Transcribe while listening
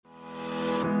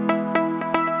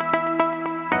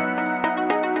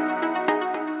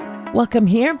Welcome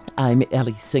here. I'm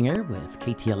Elly Singer with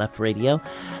KTLF Radio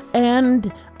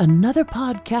and another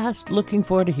podcast looking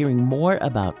forward to hearing more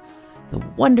about the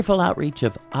wonderful outreach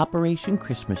of Operation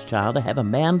Christmas Child. I have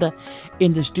Amanda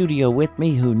in the studio with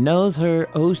me who knows her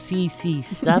OCC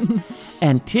stuff.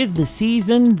 And 'tis the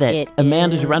season that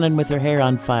Amanda's running with her hair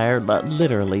on fire,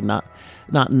 literally, not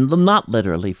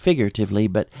literally, figuratively.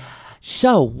 But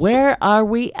so where are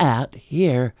we at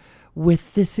here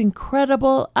with this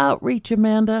incredible outreach,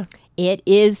 Amanda? It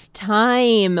is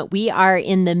time. We are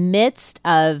in the midst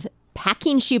of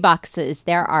packing shoeboxes.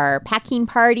 There are packing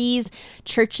parties,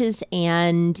 churches,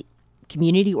 and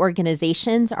community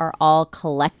organizations are all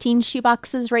collecting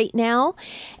shoeboxes right now.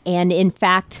 And in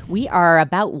fact, we are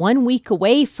about 1 week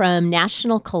away from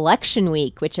National Collection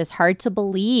Week, which is hard to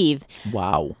believe.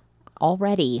 Wow.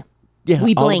 Already. Yeah,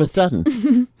 we blinked. All of a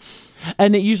sudden.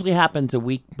 And it usually happens a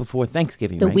week before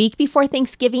Thanksgiving, The right? week before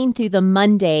Thanksgiving through the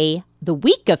Monday, the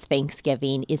week of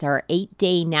Thanksgiving, is our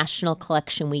 8-day National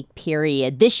Collection Week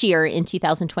period. This year in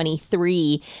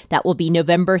 2023, that will be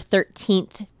November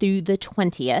 13th through the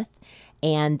 20th.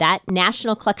 And that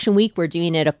National Collection Week, we're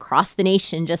doing it across the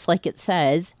nation, just like it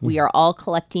says. We are all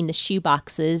collecting the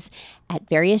shoeboxes at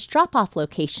various drop-off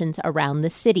locations around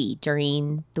the city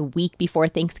during the week before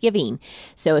Thanksgiving.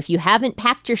 So if you haven't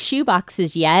packed your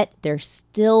shoeboxes yet, there's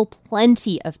still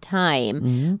plenty of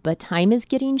time, but time is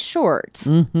getting short.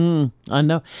 I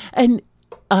know. And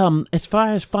as far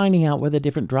as finding out where the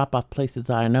different drop-off places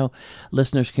are, I know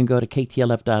listeners can go to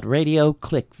ktlf.radio,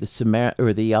 click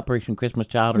the Operation Christmas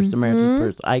Child or Samaritan's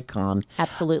Purse icon.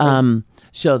 Absolutely.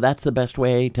 So that's the best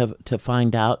way to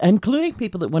find out, including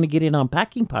people that want to get in on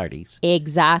packing parties.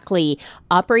 Exactly.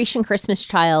 Operation Christmas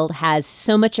Child has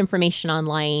so much information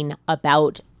online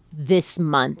about this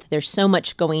month. There's so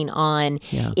much going on.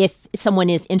 Yeah. If someone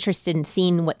is interested in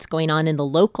seeing what's going on in the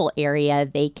local area,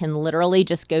 they can literally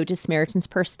just go to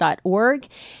SamaritansPurse.org.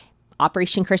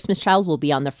 Operation Christmas Child will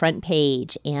be on the front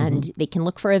page, and they can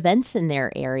look for events in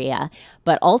their area.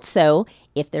 But also,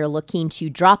 if they're looking to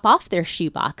drop off their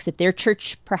shoebox, if their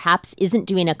church perhaps isn't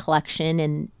doing a collection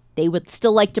and they would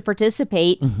still like to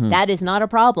participate, that is not a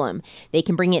problem. They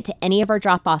can bring it to any of our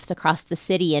drop-offs across the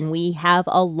city, and we have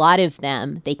a lot of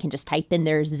them. They can just type in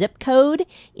their zip code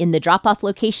in the drop-off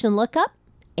location lookup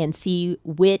and see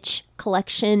which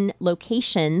collection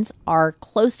locations are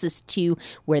closest to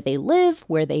where they live,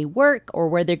 where they work, or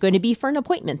where they're going to be for an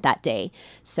appointment that day.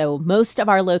 So most of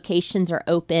our locations are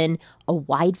open a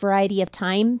wide variety of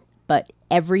time, but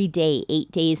every day,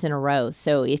 8 days in a row.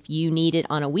 So if you need it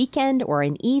on a weekend or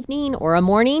an evening or a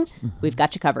morning, we've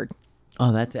got you covered.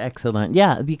 Oh, that's excellent.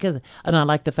 Yeah, and I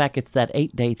like the fact it's that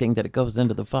 8-day thing that it goes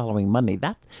into the following Monday.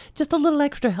 That's just a little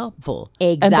extra helpful.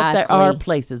 Exactly. And that there are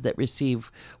places that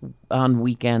receive on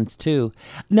weekends too.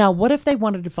 Now, what if they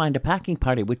wanted to find a packing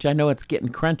party, which I know it's getting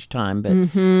crunch time,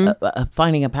 but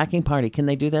finding a packing party, can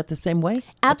they do that the same way?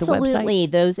 Absolutely.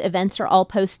 Those events are all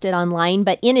posted online.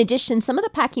 But in addition, some of the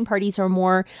packing parties are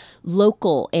more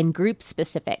local and group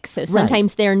specific. So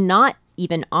sometimes they're not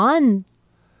even on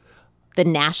the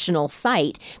national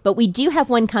site, but we do have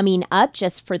one coming up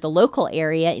just for the local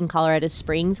area in Colorado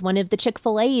Springs. One of the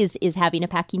Chick-fil-A's is having a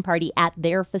packing party at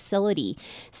their facility.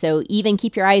 So even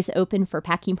keep your eyes open for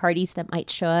packing parties that might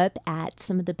show up at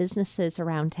some of the businesses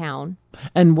around town.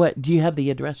 And do you have the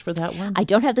address for that one? I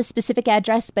don't have the specific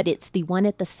address, but it's the one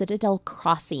at the Citadel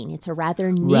Crossing. It's a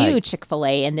rather new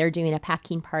Chick-fil-A, and they're doing a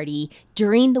packing party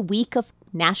during the week of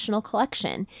National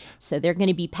Collection. So they're going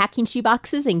to be packing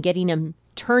shoeboxes and getting them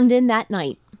turned in that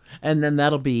night. And then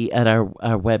that'll be at our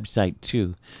website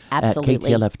too.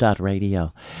 Absolutely. At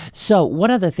ktlf.radio. So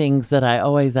one of the things that I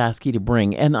always ask you to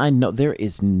bring, and I know there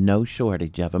is no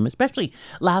shortage of them, especially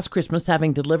last Christmas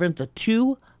having delivered the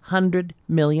 200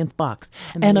 millionth box.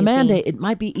 Amazing. And Amanda, it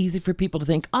might be easy for people to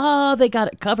think, oh, they got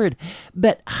it covered.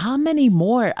 But how many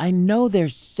more? I know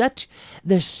there's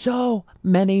so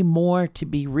many more to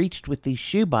be reached with these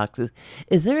shoe boxes.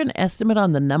 Is there an estimate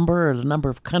on the number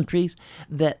of countries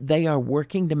that they are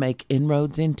working to make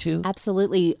inroads into?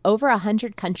 Absolutely. Over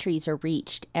 100 countries are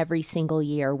reached every single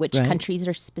year. Which countries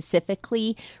are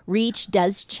specifically reached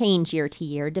does change year to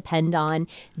year, depend on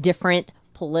different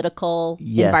political,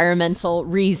 environmental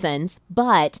reasons.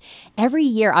 But every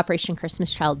year, Operation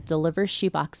Christmas Child delivers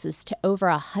shoeboxes to over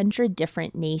 100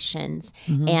 different nations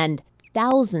and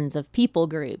thousands of people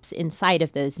groups inside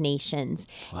of those nations.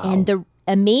 Wow. And the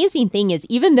amazing thing is,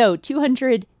 even though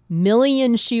 200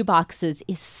 million shoeboxes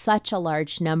is such a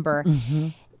large number,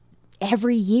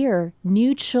 every year,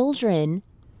 new children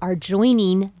are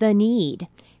joining the need,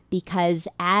 because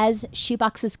as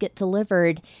shoeboxes get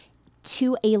delivered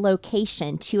to a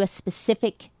location, to a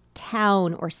specific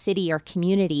town or city or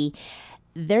community,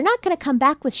 they're not going to come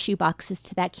back with shoeboxes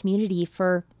to that community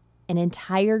for an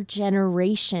entire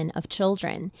generation of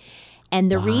children. And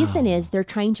the reason is they're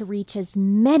trying to reach as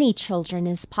many children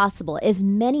as possible, as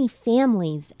many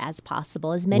families as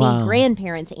possible, as many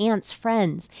grandparents, aunts,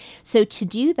 friends. So to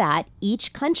do that,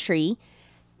 each country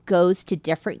goes to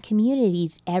different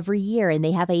communities every year, and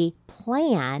they have a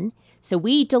plan. So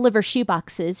we deliver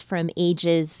shoeboxes from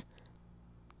ages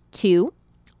 2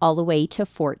 all the way to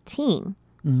 14.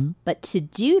 Mm-hmm. But to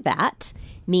do that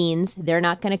means they're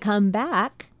not going to come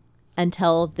back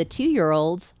until the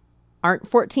 2-year-olds aren't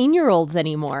 14-year-olds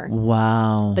anymore.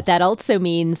 Wow. But that also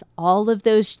means all of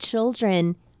those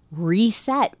children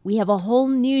reset. We have a whole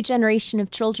new generation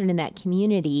of children in that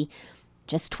community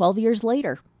just 12 years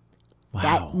later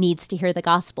that needs to hear the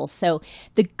gospel. So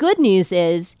the good news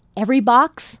is every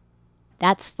box,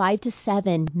 that's 5 to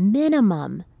 7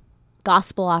 minimum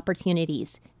gospel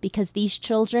opportunities, because these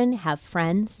children have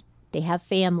friends, they have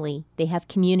family, they have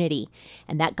community,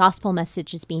 and that gospel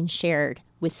message is being shared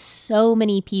with so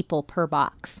many people per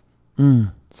box.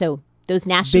 So those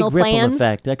national big plans, ripple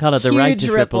effect. I call it the righteous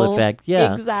ripple effect.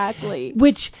 Yeah, exactly.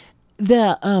 Which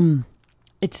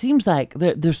it seems like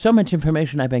there's so much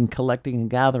information I've been collecting and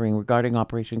gathering regarding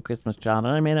Operation Christmas Child,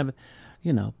 and I mean,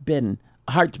 I've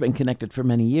heart's been connected for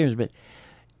many years, but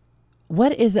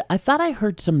what is it? I thought I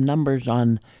heard some numbers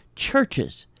on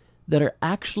churches that are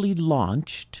actually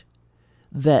launched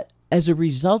that, as a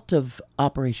result of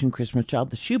Operation Christmas Child,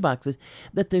 the shoeboxes,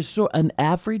 that there's an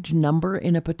average number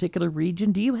in a particular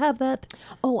region. Do you have that?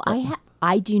 Oh,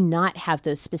 I do not have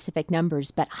those specific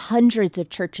numbers, but hundreds of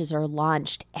churches are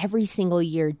launched every single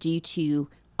year due to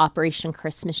Operation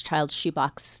Christmas Child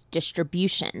shoebox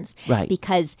distributions. Right.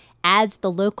 Because as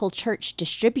the local church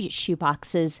distributes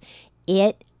shoeboxes,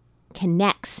 it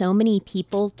connects so many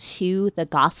people to the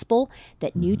gospel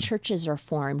that new churches are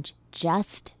formed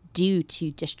just due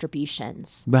to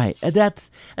distributions. Right.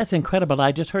 That's incredible.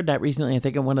 I just heard that recently, I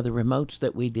think, in one of the remotes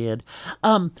that we did.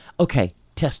 Okay.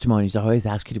 Testimonies. I always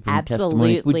ask you to bring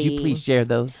testimonies. Would you please share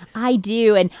those? I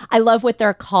do. And I love what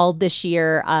they're called this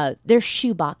year. They're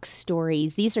shoebox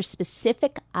stories. These are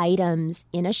specific items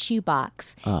in a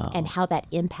shoebox and how that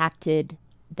impacted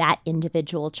that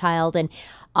individual child. And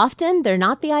often they're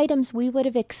not the items we would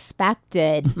have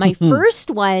expected. My first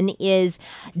one is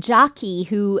Jockey,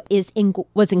 who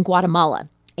was in Guatemala.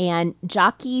 And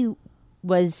Jockey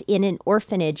was in an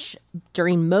orphanage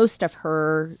during most of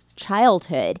her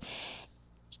childhood.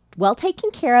 Well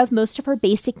taken care of. Most of her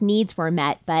basic needs were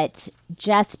met, but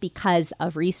just because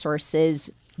of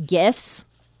resources, gifts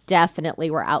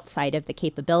definitely were outside of the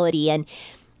capability. And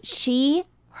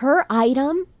her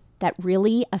item that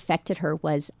really affected her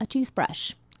was a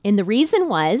toothbrush. And the reason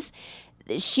was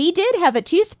she did have a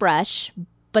toothbrush,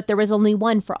 but there was only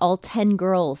one for all 10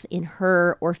 girls in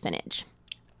her orphanage.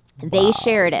 They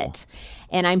shared it.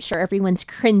 And I'm sure everyone's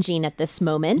cringing at this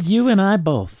moment. You and I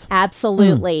both.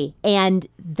 Absolutely. And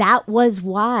that was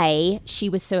why she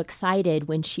was so excited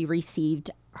when she received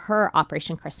her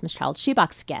Operation Christmas Child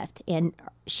shoebox gift. And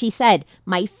she said,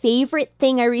 my favorite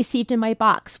thing I received in my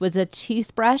box was a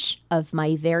toothbrush of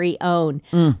my very own.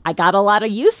 I got a lot of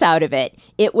use out of it.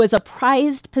 It was a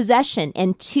prized possession.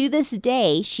 And to this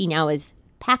day, she now is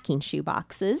packing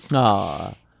shoeboxes.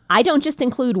 Aww. I don't just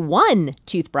include one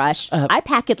toothbrush. I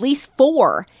pack at least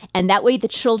 4. And that way the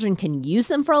children can use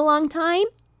them for a long time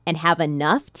and have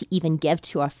enough to even give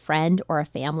to a friend or a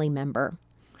family member.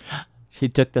 She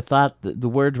took the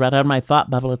words right out of my thought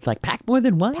bubble. It's like, pack more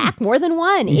than one. Pack more than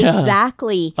one. Yeah.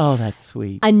 Exactly. Oh, that's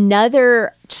sweet.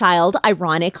 Another child,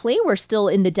 ironically, we're still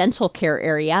in the dental care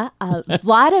area,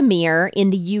 Vladimir in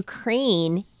the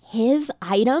Ukraine, his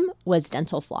item was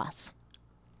dental floss.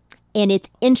 And it's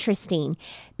interesting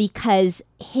because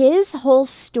his whole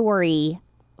story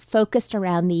focused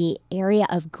around the area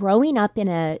of growing up in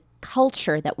a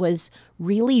culture that was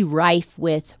really rife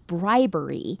with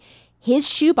bribery. His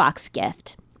shoebox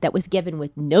gift that was given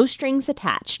with no strings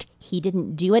attached, he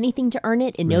didn't do anything to earn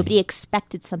it, and nobody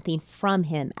expected something from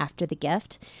him after the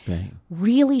gift,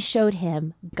 really showed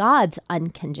him God's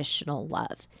unconditional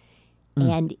love.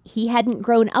 And he hadn't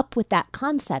grown up with that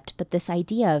concept, but this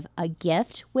idea of a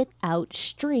gift without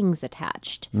strings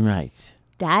attached. Right.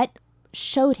 That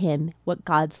showed him what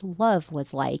God's love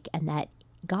was like, and that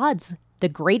the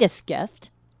greatest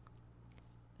gift,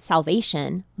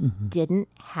 salvation, didn't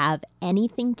have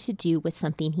anything to do with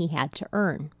something he had to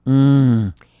earn.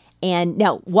 And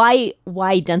now,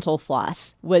 why dental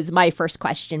floss was my first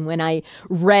question when I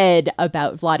read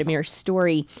about Vladimir's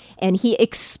story. And he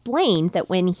explained that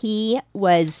when he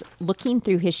was looking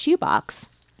through his shoebox,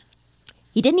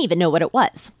 he didn't even know what it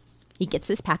was. He gets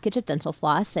this package of dental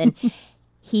floss and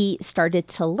he started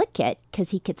to lick it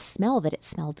because he could smell that it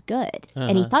smelled good.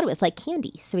 And he thought it was like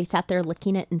candy. So he sat there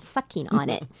licking it and sucking on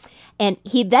it. And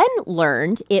he then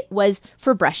learned it was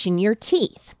for brushing your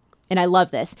teeth. And I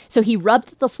love this. So he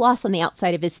rubbed the floss on the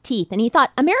outside of his teeth. And he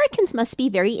thought, Americans must be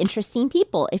very interesting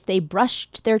people if they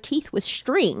brushed their teeth with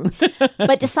string.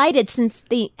 But decided since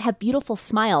they have beautiful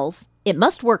smiles, it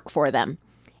must work for them.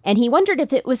 And he wondered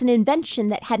if it was an invention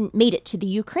that hadn't made it to the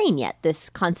Ukraine yet, this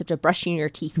concept of brushing your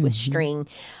teeth with string.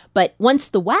 But once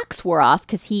the wax wore off,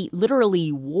 because he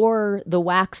literally wore the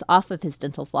wax off of his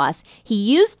dental floss, he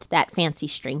used that fancy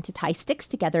string to tie sticks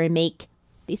together and make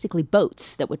basically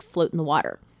boats that would float in the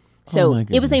water. So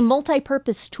it was a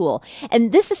multi-purpose tool.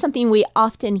 And this is something we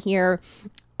often hear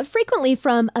frequently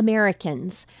from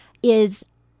Americans is,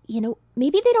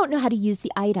 maybe they don't know how to use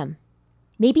the item.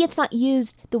 Maybe it's not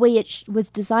used the way it was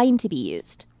designed to be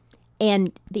used.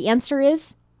 And the answer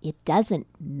is, it doesn't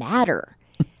matter.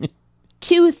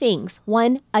 Two things.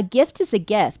 One, a gift is a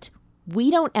gift. We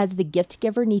don't, as the gift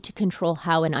giver, need to control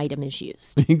how an item is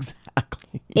used.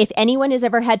 Exactly. If anyone has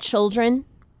ever had children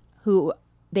who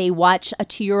they watch a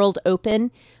 2-year-old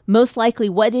open, most likely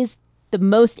what is the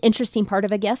most interesting part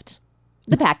of a gift?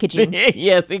 The packaging.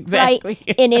 Yes, exactly.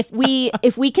 Right? And if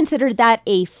we consider that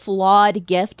a flawed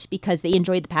gift because they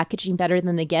enjoyed the packaging better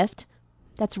than the gift,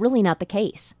 that's really not the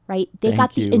case, right? They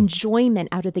got the enjoyment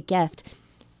out of the gift.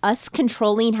 Us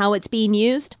controlling how it's being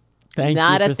used,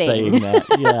 not a thing. Saying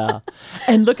that. Yeah.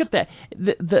 And look at that.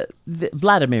 The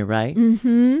Vladimir, right?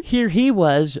 Mm-hmm. Here he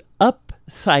was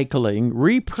upcycling,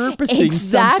 repurposing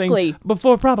something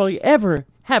before probably ever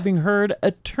having heard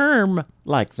a term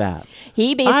like that.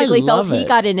 He basically felt he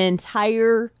got an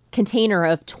entire container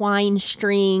of twine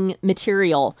string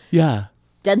material. Yeah.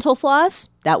 Dental floss,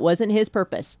 that wasn't his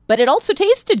purpose. But it also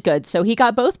tasted good, so he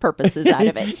got both purposes out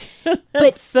of it.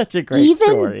 But such a great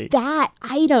story. Even that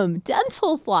item,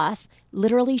 dental floss,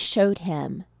 literally showed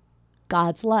him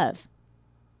God's love.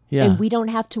 Yeah. And we don't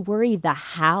have to worry the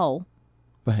how.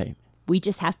 Right. We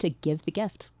just have to give the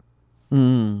gift.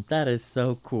 That is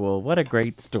so cool. What a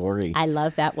great story. I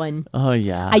love that one. Oh,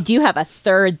 yeah. I do have a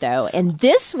third, though. And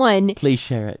this one Please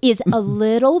share it. Is a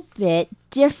little bit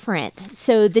different.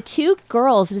 So the two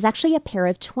girls, it was actually a pair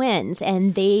of twins,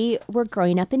 and they were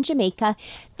growing up in Jamaica.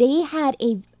 They had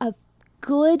a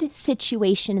good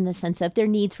situation in the sense of their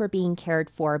needs were being cared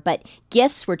for, but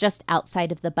gifts were just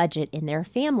outside of the budget in their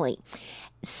family.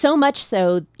 So much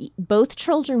so, both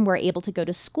children were able to go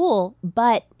to school,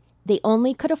 but they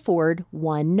only could afford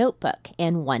one notebook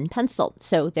and one pencil.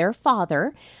 So their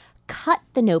father cut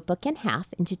the notebook in half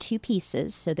into 2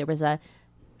 pieces. So there was a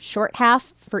short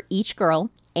half for each girl,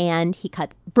 and he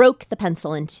broke the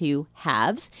pencil into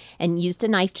halves and used a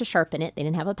knife to sharpen it. They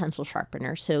didn't have a pencil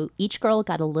sharpener. So each girl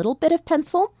got a little bit of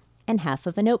pencil and half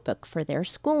of a notebook for their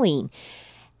schooling.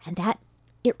 And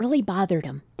it really bothered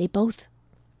them. They both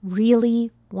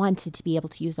really wanted to be able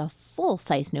to use a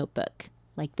full-size notebook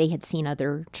like they had seen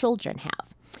other children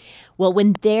have. Well,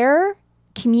 when their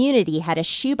community had a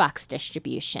shoebox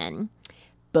distribution,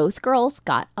 both girls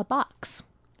got a box.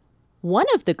 One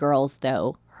of the girls,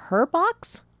 though, her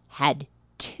box had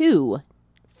 2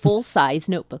 full-size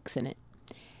notebooks in it.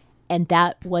 And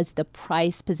that was the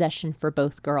prized possession for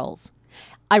both girls.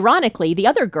 Ironically, the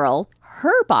other girl,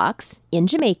 her box in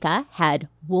Jamaica had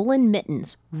woolen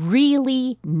mittens,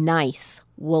 really nice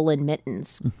woolen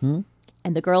mittens. Mm-hmm.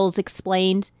 And the girls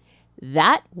explained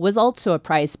that was also a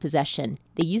prized possession.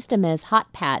 They used them as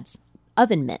hot pads,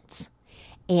 oven mitts.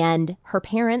 And her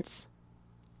parents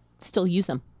still use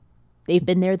them. They've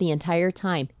been there the entire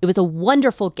time. It was a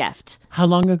wonderful gift. How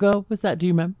long ago was that? Do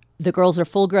you remember? The girls are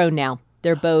full grown now.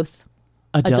 They're both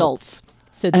adults.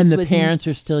 So this and the parents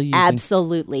are still using.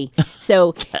 Absolutely.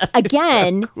 So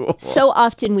again, so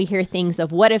often we hear things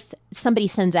of what if somebody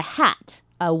sends a hat,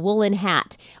 a woolen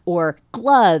hat, or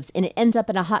gloves, and it ends up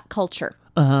in a hot culture.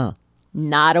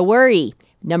 Not a worry.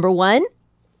 Number one,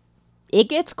 it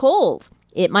gets cold.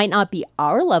 It might not be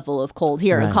our level of cold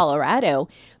here in Colorado,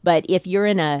 but if you're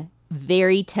in a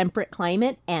very temperate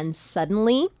climate and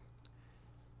suddenly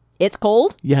it's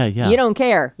cold, you don't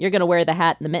care. You're going to wear the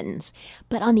hat and the mittens.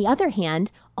 But on the other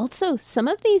hand, also some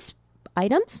of these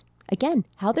items, again,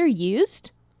 how they're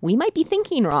used, we might be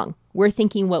thinking wrong. We're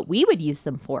thinking what we would use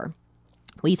them for.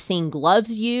 We've seen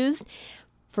gloves used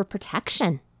for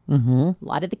protection. Mm-hmm. A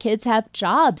lot of the kids have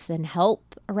jobs and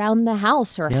help around the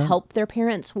house or help their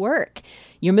parents work.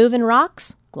 You're moving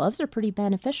rocks, gloves are pretty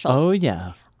beneficial. Oh,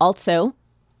 yeah. Also,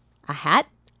 a hat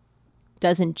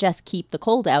doesn't just keep the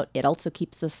cold out, it also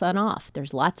keeps the sun off.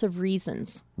 There's lots of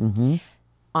reasons. Mm-hmm.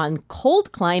 On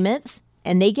cold climates,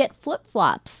 and they get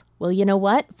flip-flops. Well, you know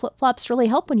what? Flip-flops really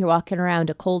help when you're walking around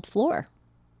a cold floor.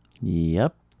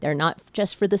 Yep. They're not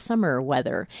just for the summer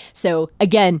weather. So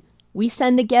again, we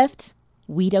send the gift.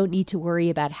 We don't need to worry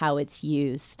about how it's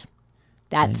used.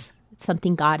 That's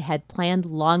something God had planned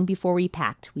long before we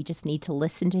packed. We just need to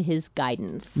listen to his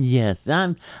guidance. Yes,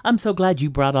 I'm so glad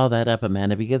you brought all that up,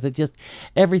 Amanda, because it just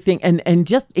everything and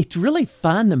just it's really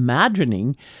fun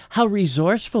imagining how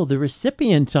resourceful the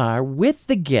recipients are with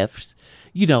the gifts,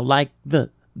 like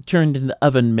the turned into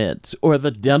oven mitts or the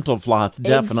dental floss,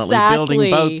 definitely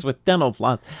building boats with dental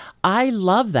floss. I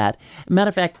love that. Matter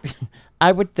of fact,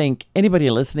 I would think anybody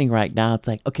listening right now, it's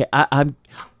like, okay, I'm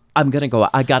going to go.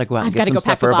 I got to go out and get some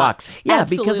stuff for a box. Yeah,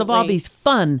 Absolutely. Because of all these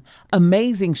fun,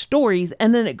 amazing stories.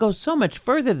 And then it goes so much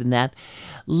further than that.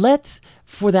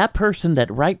 For that person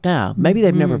that right now, maybe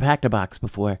they've never packed a box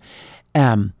before,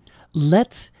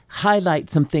 let's highlight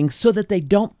some things so that they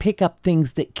don't pick up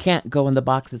things that can't go in the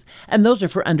boxes. And those are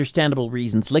for understandable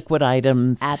reasons, liquid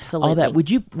items. Absolutely. All that. Would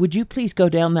you please go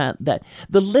down that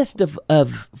the list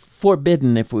of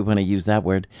forbidden, if we want to use that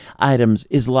word, items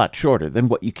is a lot shorter than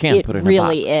what you can put in a box. It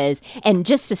really is. And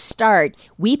just to start,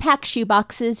 we pack shoe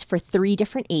boxes for 3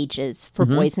 different ages for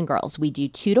boys and girls. We do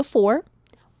 2 to 4,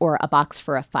 or a box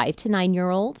for a 5 to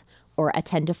 9-year-old, or a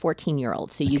 10 to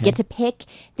 14-year-old. So you get to pick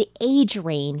the age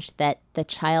range that the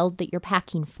child that you're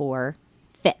packing for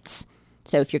fits.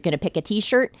 So if you're going to pick a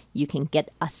T-shirt, you can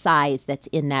get a size that's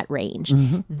in that range.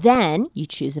 Then you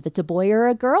choose if it's a boy or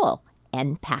a girl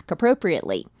and pack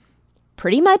appropriately.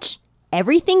 Pretty much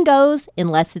everything goes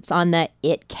unless it's on the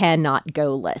it cannot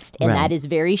go list. And that is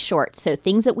very short. So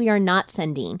things that we are not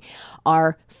sending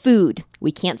are food.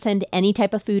 We can't send any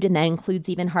type of food, and that includes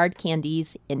even hard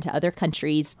candies into other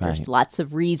countries. There's lots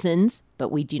of reasons,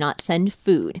 but we do not send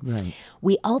food.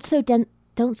 We also don't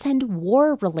send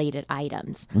war-related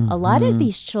items. A lot of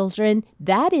these children,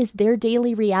 that is their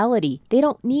daily reality. They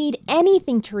don't need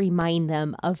anything to remind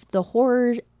them of the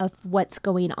horror of what's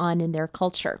going on in their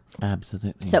culture.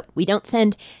 Absolutely. So we don't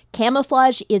send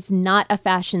camouflage is not a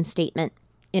fashion statement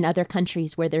in other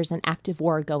countries where there's an active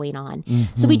war going on.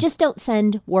 So we just don't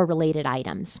send war-related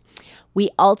items. We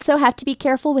also have to be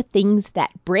careful with things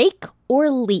that break or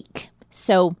leak.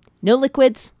 So no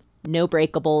liquids, no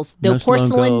breakables. Though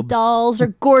porcelain dolls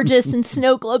are gorgeous and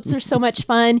snow globes are so much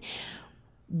fun,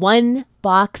 one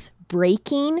box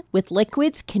breaking with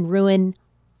liquids can ruin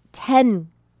 10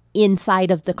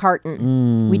 inside of the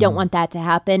carton. We don't want that to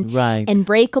happen. Right. And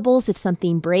breakables, if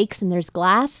something breaks and there's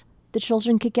glass, the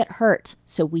children could get hurt.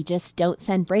 So we just don't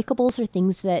send breakables or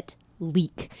things that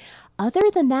leak. Other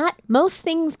than that, most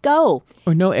things go.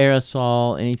 Or no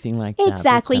aerosol, anything like that.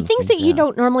 Exactly. Things that you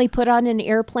don't normally put on an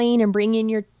airplane and bring in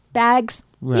your bags.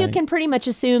 You can pretty much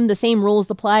assume the same rules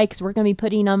apply because we're going to be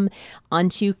putting them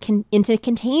into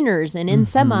containers and in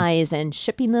semis and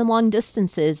shipping them long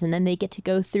distances. And then they get to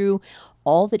go through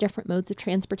all the different modes of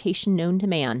transportation known to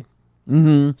man.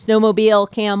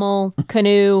 Snowmobile, camel,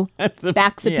 canoe,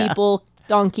 backs of people,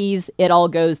 donkeys. It all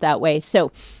goes that way.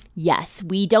 So yes,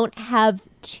 we don't have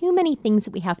too many things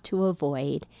that we have to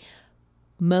avoid.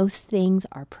 Most things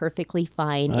are perfectly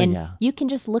fine. You can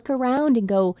just look around and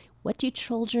go, what do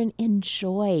children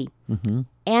enjoy?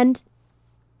 And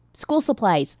school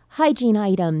supplies, hygiene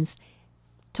items,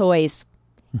 toys.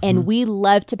 And we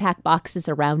love to pack boxes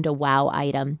around a wow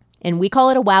item. And we call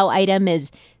it a wow item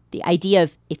is the idea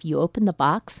of if you open the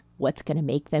box, what's going to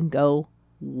make them go,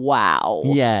 wow.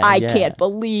 I can't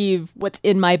believe what's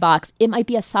in my box. It might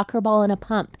be a soccer ball and a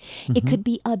pump. It could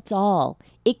be a doll.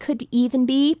 It could even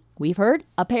be, we've heard,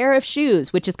 a pair of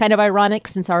shoes, which is kind of ironic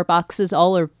since our boxes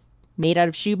all are made out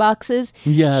of shoe boxes.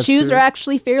 Shoes are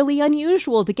actually fairly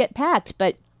unusual to get packed,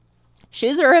 but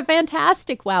shoes are a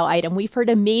fantastic wow item. We've heard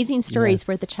amazing stories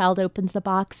where the child opens the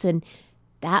box and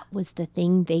that was the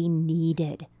thing they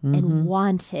needed and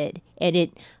wanted. And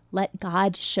it let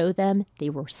God show them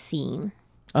they were seen.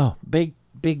 Oh, big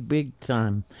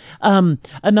time.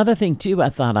 Another thing, too, I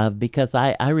thought of, because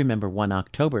I remember one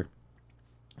October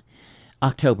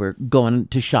going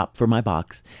to shop for my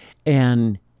box.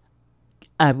 And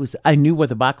I knew where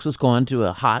the box was going, to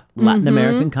a hot Latin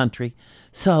American country.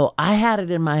 So I had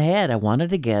it in my head. I wanted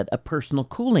to get a personal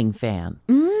cooling fan.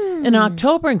 In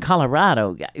October in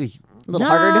Colorado, a little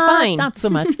harder to find. Not so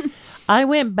much. I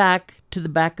went back to the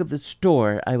back of the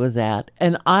store I was at,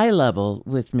 and eye level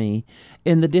with me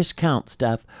in the discount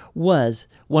stuff was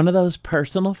one of those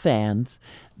personal fans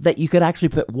that you could actually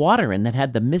put water in that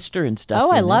had the mister and stuff.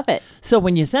 Oh, I love it. So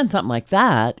when you send something like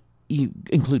that, you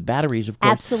include batteries, of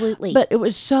course. Absolutely. But it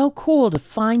was so cool to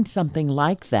find something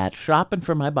like that, shopping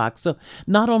for my box. So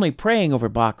not only praying over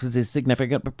boxes is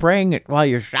significant, but praying it while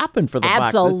you're shopping for the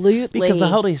Absolutely. boxes. Because the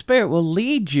Holy Spirit will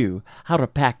lead you how to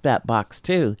pack that box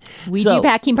too. We do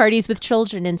packing parties with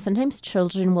children, and sometimes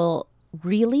children will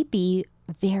really be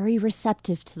very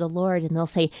receptive to the Lord, and they'll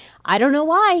say, I don't know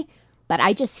why, but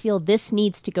I just feel this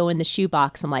needs to go in the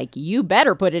shoebox. I'm like, you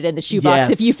better put it in the shoebox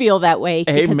if you feel that way,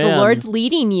 because the Lord's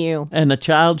leading you. And a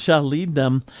child shall lead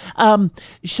them.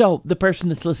 So the person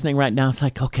that's listening right now is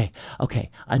like, okay,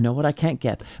 I know what I can't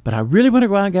get, but I really want to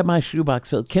go out and get my shoebox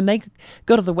filled. Can they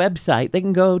go to the website? They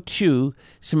can go to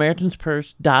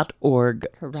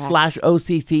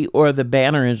SamaritansPurse.org/OCC, or the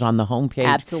banner is on the homepage.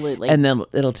 Absolutely. And then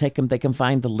it'll take them, they can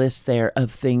find the list there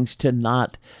of things to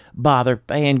not bother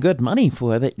paying good money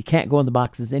for that you can't go in the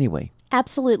boxes anyway.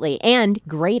 Absolutely. And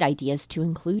great ideas to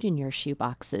include in your shoe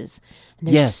boxes. And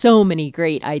there's so many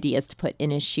great ideas to put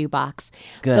in a shoebox.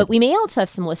 Good. But we may also have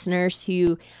some listeners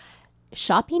who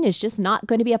shopping is just not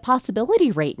going to be a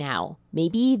possibility right now.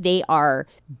 Maybe they are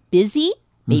busy.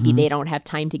 Maybe they don't have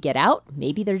time to get out.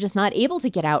 Maybe they're just not able to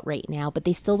get out right now, but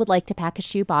they still would like to pack a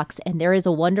shoebox. And there is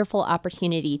a wonderful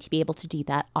opportunity to be able to do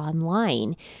that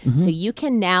online. So you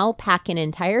can now pack an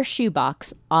entire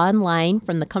shoebox online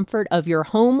from the comfort of your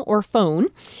home or phone.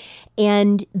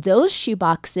 And those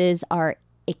shoeboxes are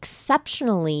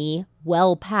exceptionally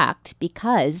well packed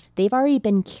because they've already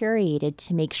been curated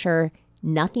to make sure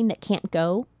nothing that can't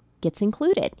go gets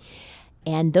included.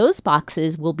 And those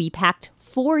boxes will be packed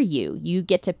for you. You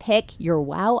get to pick your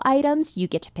wow items. You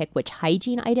get to pick which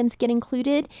hygiene items get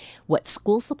included, what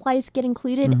school supplies get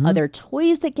included, other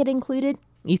toys that get included.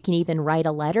 You can even write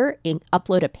a letter and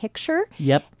upload a picture.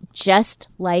 Yep. Just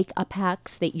like a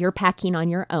packs that you're packing on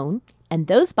your own. And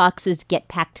those boxes get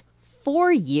packed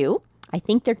for you. I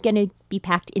think they're going to be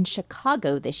packed in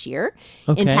Chicago this year.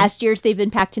 Okay. In past years, they've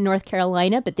been packed in North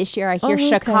Carolina, but this year I hear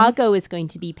Chicago is going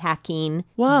to be packing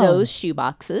those shoe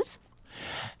boxes.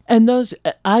 And those,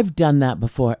 I've done that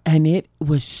before, and it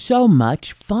was so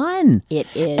much fun. It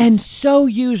is. And so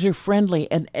user-friendly.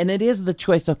 And it is the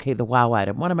choice, okay, the wow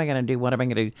item. What am I going to do? What am I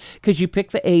going to do? Because you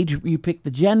pick the age, you pick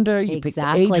the gender, you pick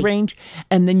the age range,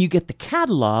 and then you get the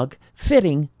catalog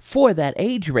fitting for that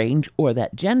age range or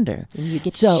that gender. And you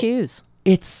get to choose.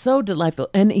 It's so delightful.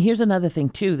 And here's another thing,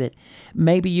 too, that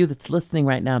maybe you that's listening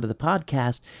right now to the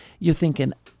podcast, you're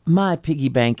thinking, my piggy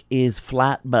bank is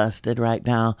flat busted right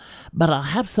now, but I'll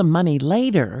have some money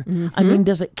later. I mean,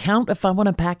 does it count if I want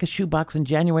to pack a shoebox in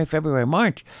January, February,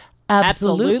 March?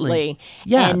 Absolutely.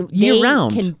 Yeah, and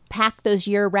year-round. They can pack those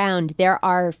year-round. There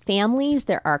are families,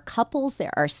 there are couples,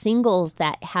 there are singles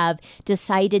that have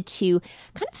decided to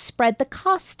kind of spread the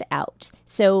cost out.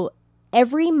 So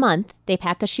every month, they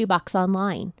pack a shoebox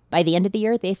online. By the end of the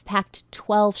year, they've packed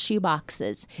 12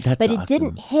 shoeboxes. But it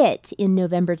didn't hit in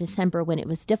November, December when it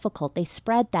was difficult. They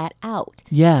spread that out.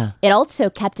 Yeah. It also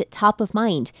kept it top of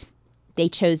mind. They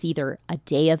chose either a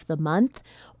day of the month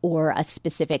or a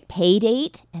specific pay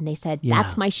date, and they said,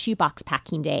 that's my shoebox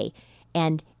packing day.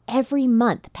 And every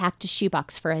month packed a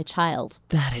shoebox for a child.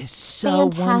 That is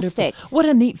so fantastic. Wonderful. What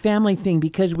a neat family thing,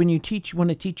 because when you want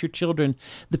to teach your children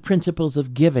the principles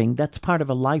of giving, that's part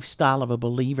of a lifestyle of a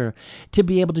believer, to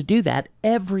be able to do that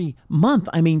every month.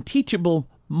 I mean, teachable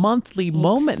monthly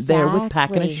moment there with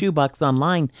packing a shoebox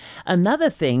online. Another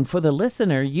thing for the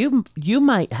listener, you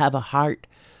might have a heart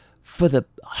for the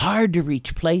hard to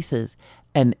reach places.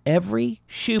 And every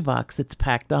shoebox that's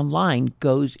packed online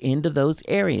goes into those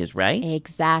areas, right?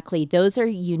 Exactly. Those are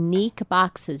unique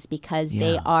boxes because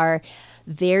they are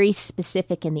very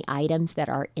specific in the items that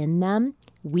are in them.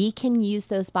 We can use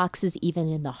those boxes even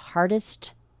in the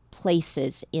hardest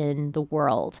places in the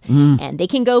world. And they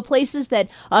can go places that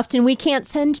often we can't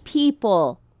send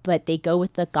people, but they go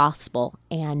with the gospel.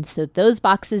 And so those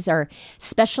boxes are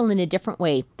special in a different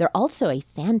way. They're also a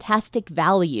fantastic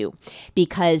value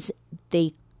because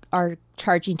they are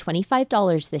charging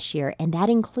 $25 this year, and that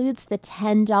includes the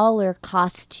 $10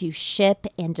 cost to ship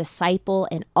and disciple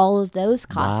and all of those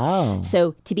costs. Wow.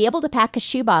 So to be able to pack a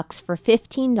shoebox for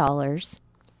 $15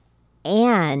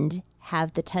 and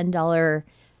have the $10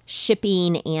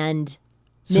 shipping and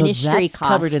ministry that's cost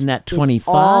covered in that 25. is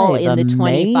all in the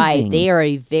 25. Amazing. They are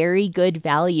a very good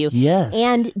value. Yes.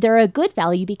 And they're a good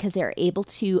value because they're able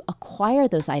to acquire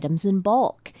those items in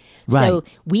bulk. Right. So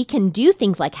we can do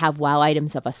things like have wow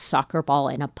items of a soccer ball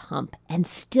and a pump and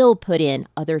still put in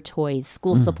other toys,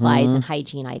 school supplies, and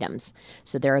hygiene items.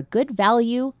 So they're a good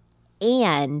value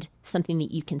and something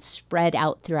that you can spread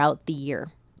out throughout the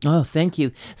year. Oh, thank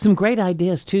you. Some great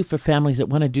ideas, too, for families that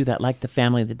want to do that, like the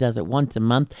family that does it once a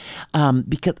month,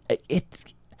 because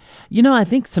I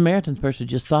think Samaritan's Purse had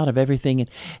just thought of everything. And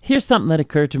here's something that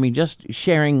occurred to me just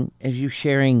sharing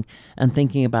and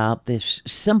thinking about this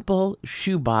simple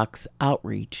shoebox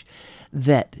outreach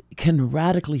that can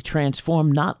radically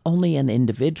transform not only an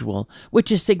individual,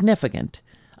 which is significant.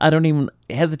 I don't even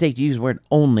hesitate to use the word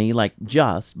only, like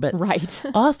just, but right.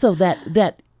 also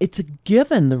that it's a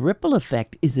given. The ripple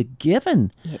effect is a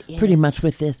given pretty much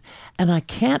with this. And I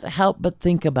can't help but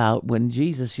think about when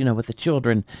Jesus, with the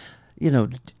children,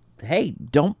 hey,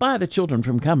 don't buy the children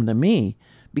from coming to me,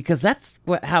 because that's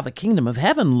how the kingdom of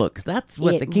heaven looks. That's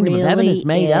what the kingdom of heaven is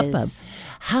made up of.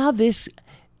 How this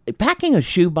packing a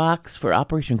shoebox for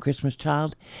Operation Christmas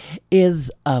Child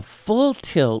is a full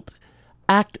tilt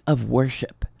act of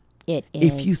worship. It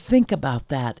is. If you think about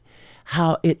that,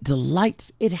 how it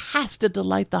has to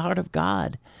delight the heart of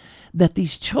God that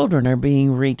these children are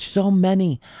being reached, so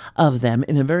many of them,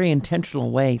 in a very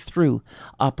intentional way through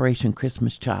Operation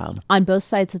Christmas Child. On both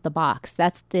sides of the box.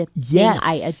 That's the thing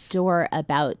I adore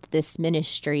about this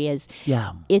ministry is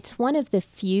it's one of the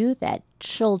few that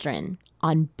children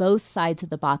on both sides of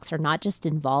the box are not just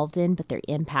involved in, but they're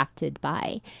impacted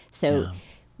by. So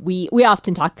we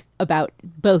often talk about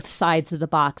both sides of the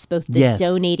box, both the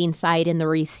donating side and the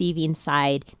receiving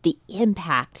side, the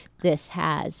impact this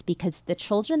has, because the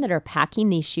children that are packing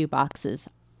these shoe boxes,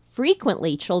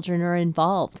 frequently children are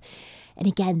involved. And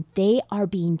again, they are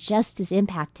being just as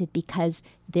impacted because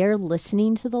they're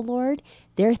listening to the Lord.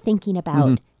 They're thinking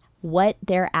about what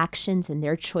their actions and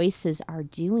their choices are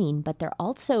doing, but they're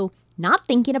also not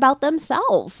thinking about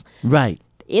themselves. Right.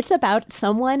 It's about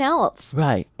someone else.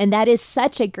 Right. And that is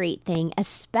such a great thing,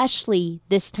 especially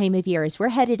this time of year. As we're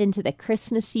headed into the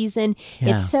Christmas season,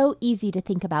 it's so easy to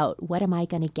think about, what am I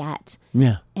going to get?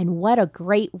 Yeah. And what a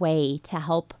great way to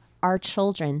help our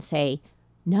children say,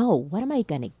 no, what am I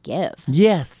going to give?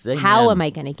 Yes. Amen. How am I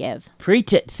going to give?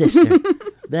 Preach it, sister.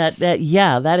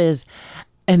 that is.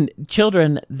 And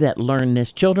children that learn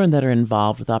this, children that are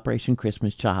involved with Operation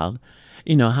Christmas Child,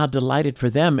 how delighted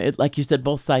for them. Like you said,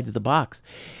 both sides of the box.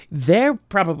 They're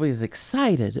probably as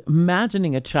excited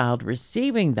imagining a child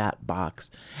receiving that box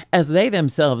as they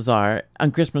themselves are on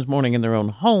Christmas morning in their own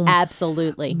home.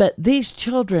 Absolutely. But these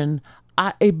children,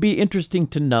 it'd be interesting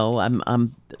to know.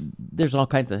 There's all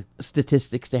kinds of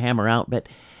statistics to hammer out, but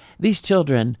these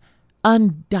children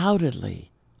undoubtedly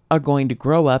are going to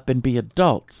grow up and be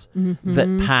adults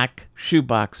that pack shoe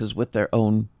boxes with their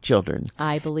own children.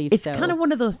 I believe it's so. It's kind of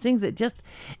one of those things that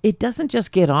it doesn't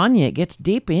just get on you, it gets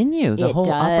deep in you, the whole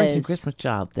Operation Christmas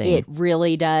Child thing. It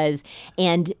really does.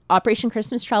 And Operation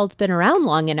Christmas Child's been around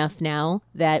long enough now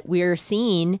that we're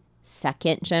seeing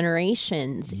second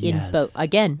generations in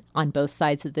on both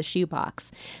sides of the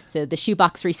shoebox. So the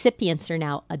shoebox recipients are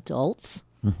now adults.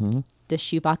 The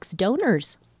shoebox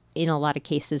donors in a lot of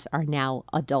cases are now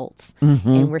adults.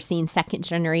 And we're seeing second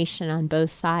generation on both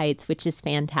sides, which is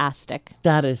fantastic.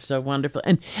 That is so wonderful.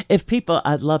 And if people,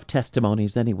 I love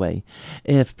testimonies anyway.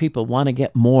 If people want to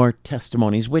get more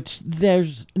testimonies, which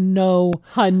there's no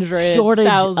hundreds, shortage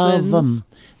thousands of them,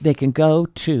 they can go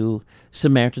to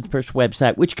Samaritan's Purse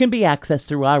website, which can be accessed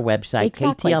through our website,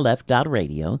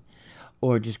 ktlf.radio.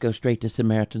 Or just go straight to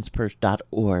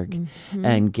SamaritansPurse.org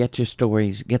and get your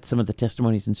stories, get some of the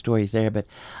testimonies and stories there. But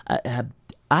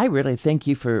I really thank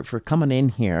you for coming in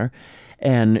here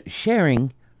and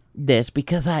sharing this,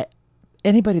 because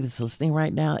anybody that's listening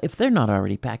right now, if they're not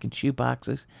already packing shoe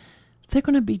boxes, they're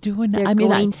going to be doing that. They're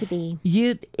going to be.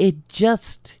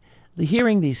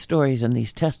 Hearing these stories and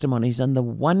these testimonies and the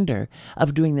wonder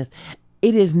of doing this,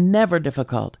 it is never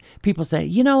difficult. People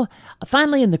say,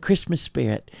 finally in the Christmas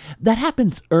spirit. That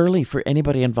happens early for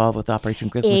anybody involved with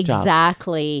Operation Christmas Child.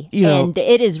 Exactly. And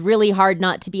it is really hard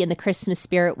not to be in the Christmas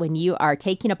spirit when you are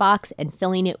taking a box and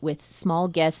filling it with small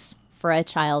gifts for a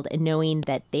child and knowing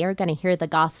that they are going to hear the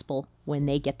gospel when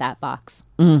they get that box.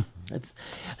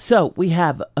 So we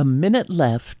have a minute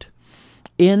left.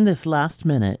 In this last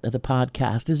minute of the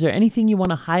podcast, is there anything you want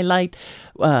to highlight?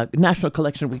 National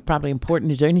Collection Week, probably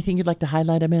important. Is there anything you'd like to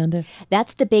highlight, Amanda?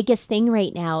 That's the biggest thing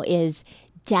right now is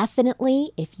definitely,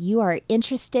 if you are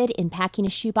interested in packing a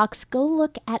shoebox, go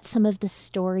look at some of the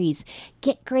stories.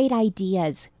 Get great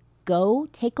ideas. Go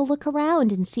take a look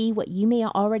around and see what you may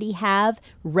already have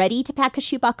ready to pack a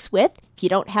shoebox with. If you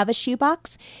don't have a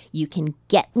shoebox, you can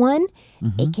get one.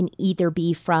 It can either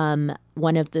be from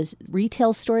one of the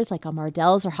retail stores like a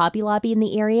Mardell's or Hobby Lobby in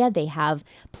the area. They have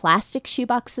plastic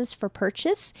shoeboxes for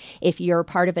purchase. If you're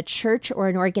part of a church or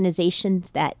an organization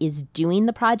that is doing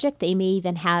the project, they may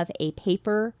even have a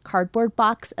paper cardboard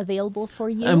box available for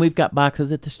you. And we've got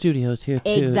boxes at the studios here too.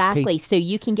 Exactly. So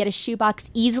you can get a shoebox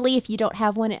easily if you don't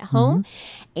have one at home,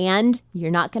 and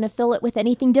you're not going to fill it with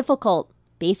anything difficult.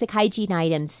 basic hygiene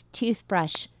items,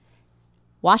 toothbrush,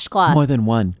 washcloth. More than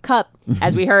one. Cup,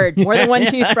 as we heard, more than one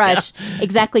toothbrush.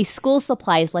 Exactly. School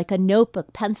supplies like a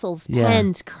notebook, pencils,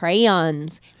 pens,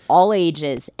 crayons, all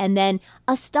ages. And then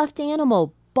a stuffed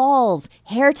animal, balls,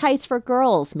 hair ties for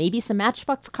girls, maybe some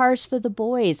Matchbox cars for the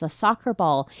boys, a soccer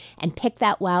ball, and pick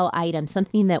that wow item,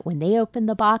 something that when they open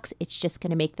the box, it's just going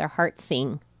to make their hearts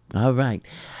sing. All right.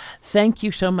 Thank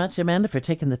you so much, Amanda, for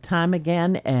taking the time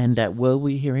again, and we'll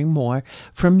be hearing more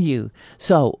from you.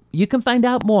 So you can find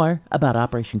out more about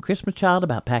Operation Christmas Child,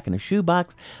 about packing a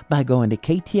shoebox, by going to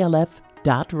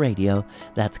KTLF.radio.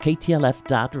 That's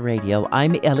KTLF.radio.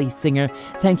 I'm Elly Singer.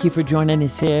 Thank you for joining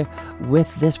us here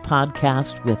with this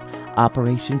podcast with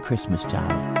Operation Christmas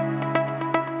Child.